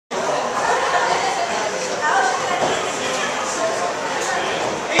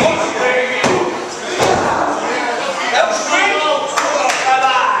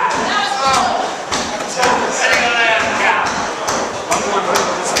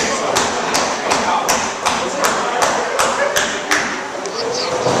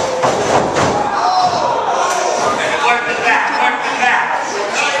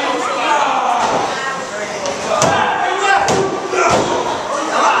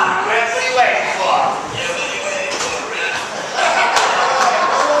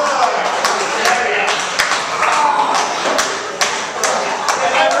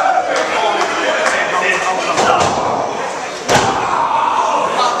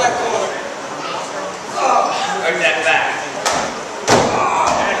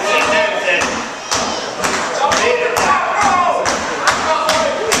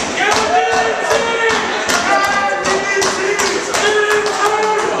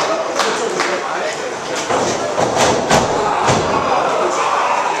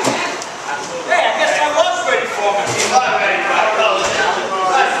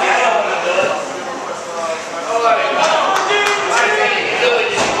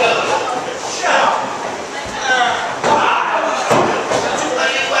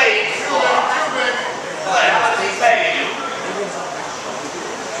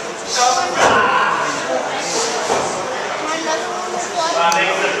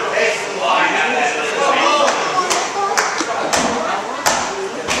Hey!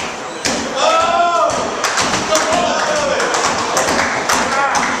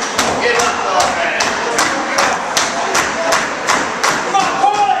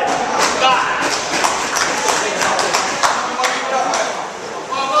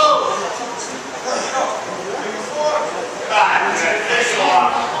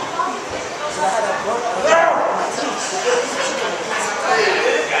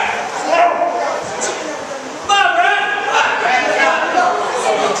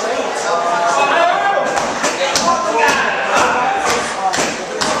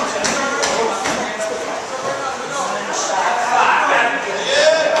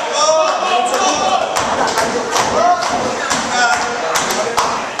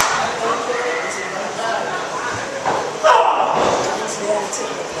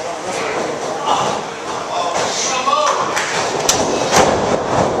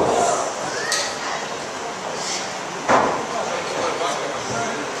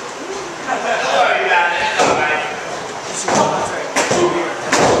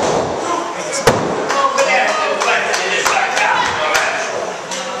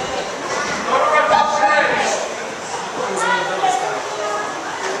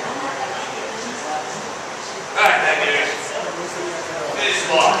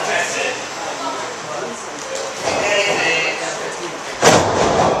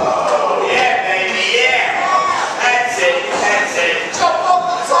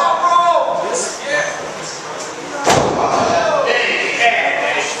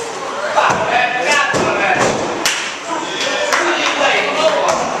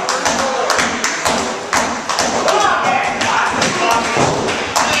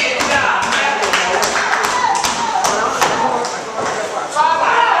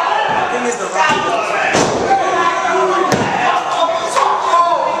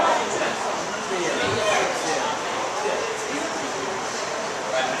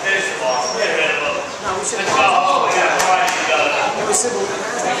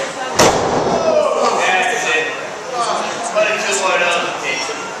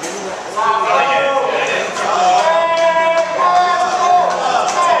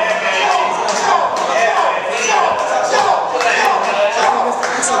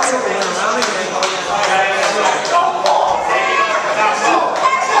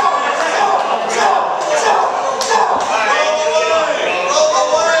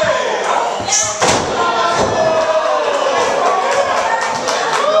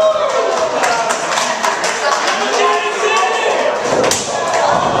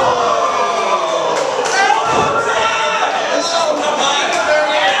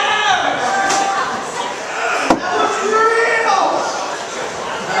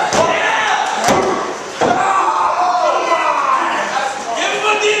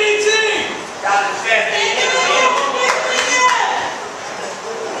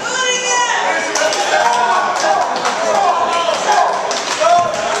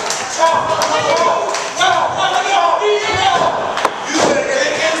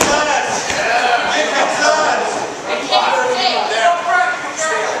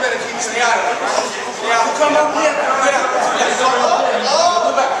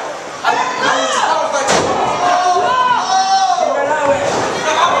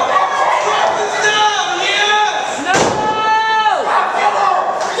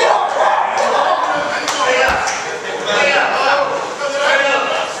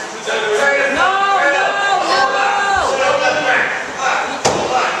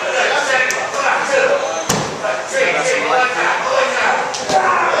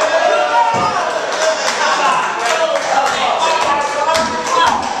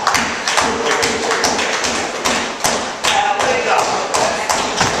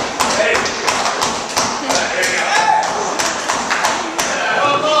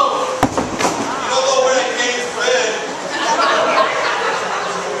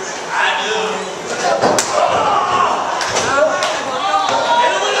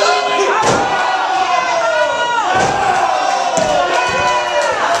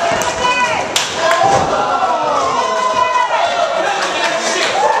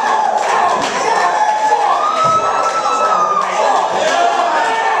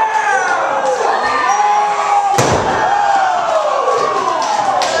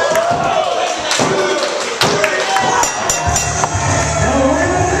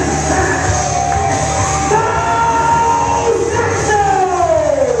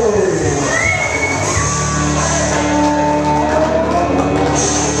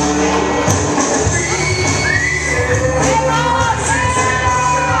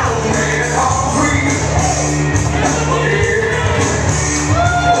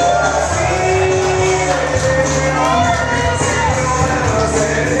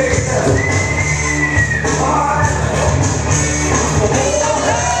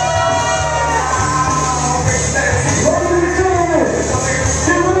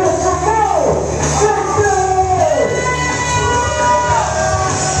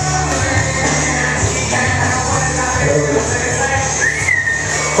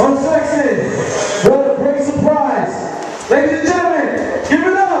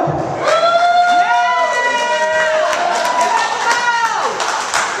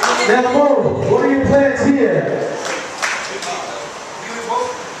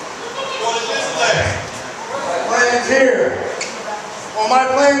 Well, my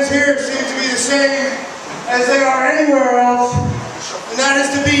plans here seem to be the same as they are anywhere else, and that is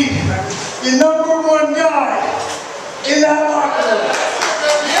to be the #1 guy in that locker room.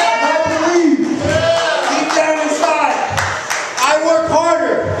 I believe, deep down inside, I work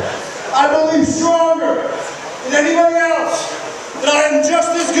harder, I believe stronger than anybody else, that I am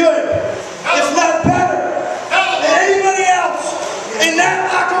just as good, if not better, than anybody else in that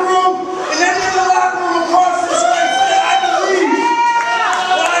locker room, and any other locker room across this place. I believe that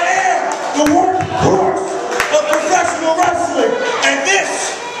I am the workhorse of professional wrestling, and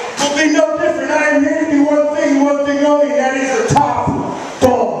this will be no different. I am here to do one thing only, and that is the top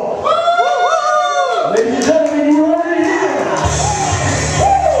dog. Ladies and gentlemen, you are here.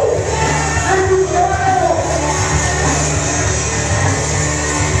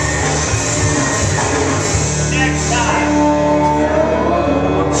 Next time.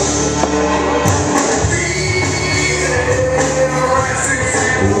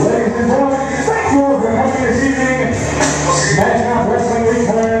 Ladies and gentlemen, thank you for coming this evening. Smashmouth Wrestling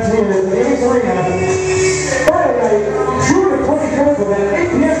returns here at the Ace Arena Friday night, June 23rd with an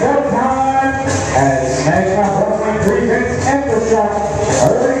 8 p.m. bell time as Smashmouth Wrestling presents Aftershock.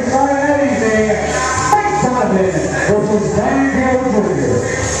 Early Friday that evening, Mike Donovan versus Daniel Jr.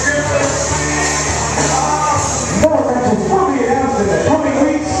 More matches will be announced in the coming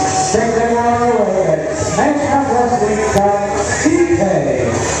weeks. Check them out on the web at SmashmouthWrestling.tk.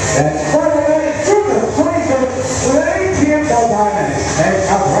 That's Friday night, June 25th, with an 8 p.m. bell time and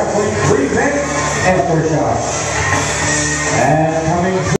Smashmouth Wrestling presents Aftershock.